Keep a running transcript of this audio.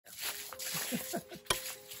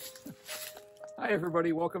Hi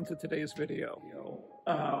everybody, welcome to today's video.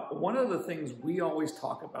 One of the things we always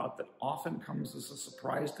talk about that often comes as a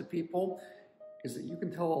surprise to people is that you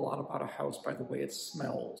can tell a lot about a house by the way it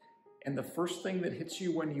smells. And the first thing that hits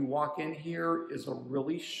you when you walk in here is a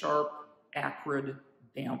really sharp, acrid,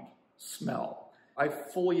 damp smell. I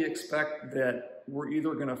fully expect that we're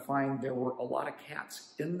either going to find there were a lot of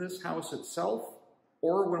cats in this house itself,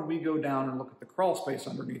 or when we go down and look at the crawl space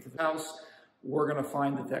underneath the house, we're going to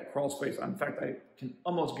find that that crawl space, in fact, I can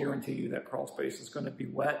almost guarantee you that crawl space is going to be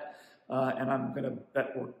wet, and I'm going to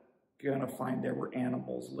bet we're going to find there were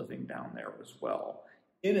animals living down there as well.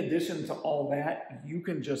 In addition to all that, you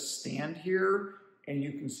can just stand here and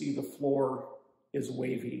you can see the floor is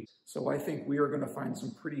wavy. So I think we are going to find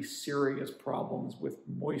some pretty serious problems with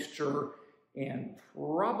moisture and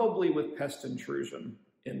probably with pest intrusion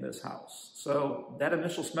in this house. So that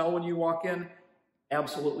initial smell when you walk in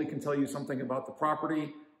absolutely can tell you something about the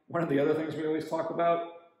property. One of the other things we always talk about,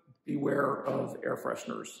 beware of air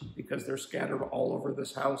fresheners because they're scattered all over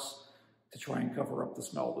this house to try and cover up the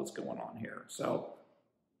smell that's going on here. So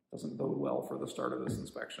it doesn't bode well for the start of this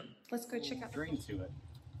inspection. Let's go check out the Drain to it.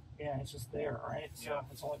 Yeah, it's just there, right? So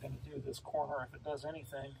it's only going to do this corner if it does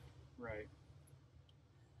anything. Right.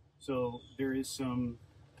 So there is some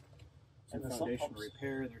foundation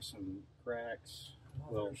repair. There's some cracks.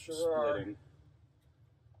 Well, there sure splitting.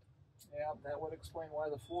 Yeah, that would explain why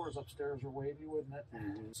the floors upstairs are wavy, wouldn't it?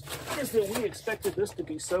 Mm-hmm. Is that we expected this to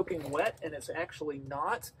be soaking wet, and it's actually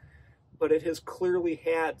not, but it has clearly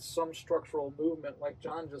had some structural movement, like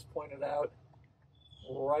John just pointed out,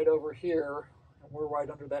 right over here. And we're right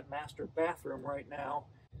under that master bathroom right now.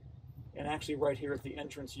 And actually right here at the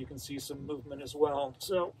entrance, you can see some movement as well.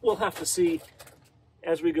 So we'll have to see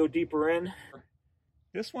as we go deeper in.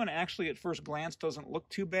 This one actually at first glance doesn't look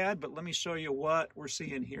too bad, but let me show you what we're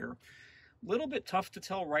seeing here. A little bit tough to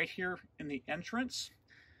tell right here in the entrance,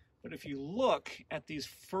 but if you look at these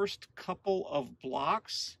first couple of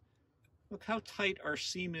blocks, look how tight our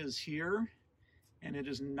seam is here, and it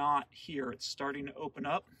is not here. It's starting to open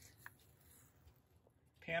up.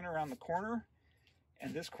 Pan around the corner,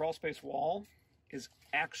 and this crawl space wall is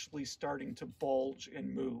actually starting to bulge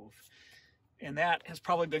and move. And that has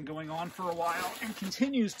probably been going on for a while and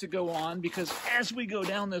continues to go on because as we go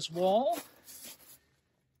down this wall,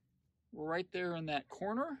 right there in that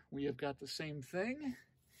corner, we have got the same thing.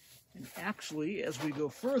 And actually, as we go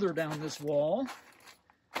further down this wall,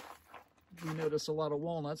 we notice a lot of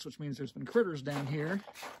walnuts, which means there's been critters down here.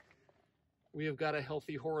 We have got a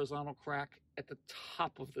healthy horizontal crack at the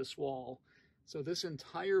top of this wall. So this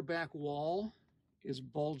entire back wall is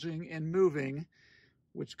bulging and moving,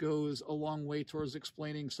 which goes a long way towards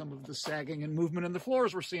explaining some of the sagging and movement in the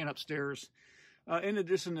floors we're seeing upstairs. In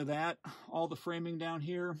addition to that, all the framing down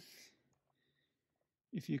here,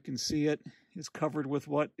 if you can see it, is covered with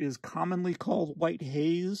what is commonly called white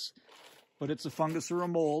haze, but it's a fungus or a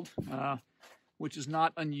mold, which is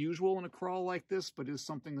not unusual in a crawl like this, but is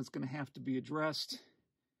something that's going to have to be addressed.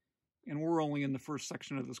 And we're only in the first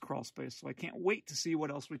section of this crawl space, so I can't wait to see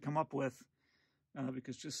what else we come up with,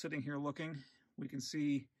 because just sitting here looking, we can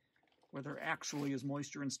see where there actually is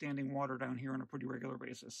moisture and standing water down here on a pretty regular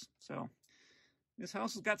basis. So this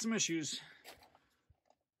house has got some issues.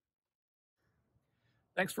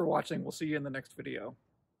 Thanks for watching. We'll see you in the next video.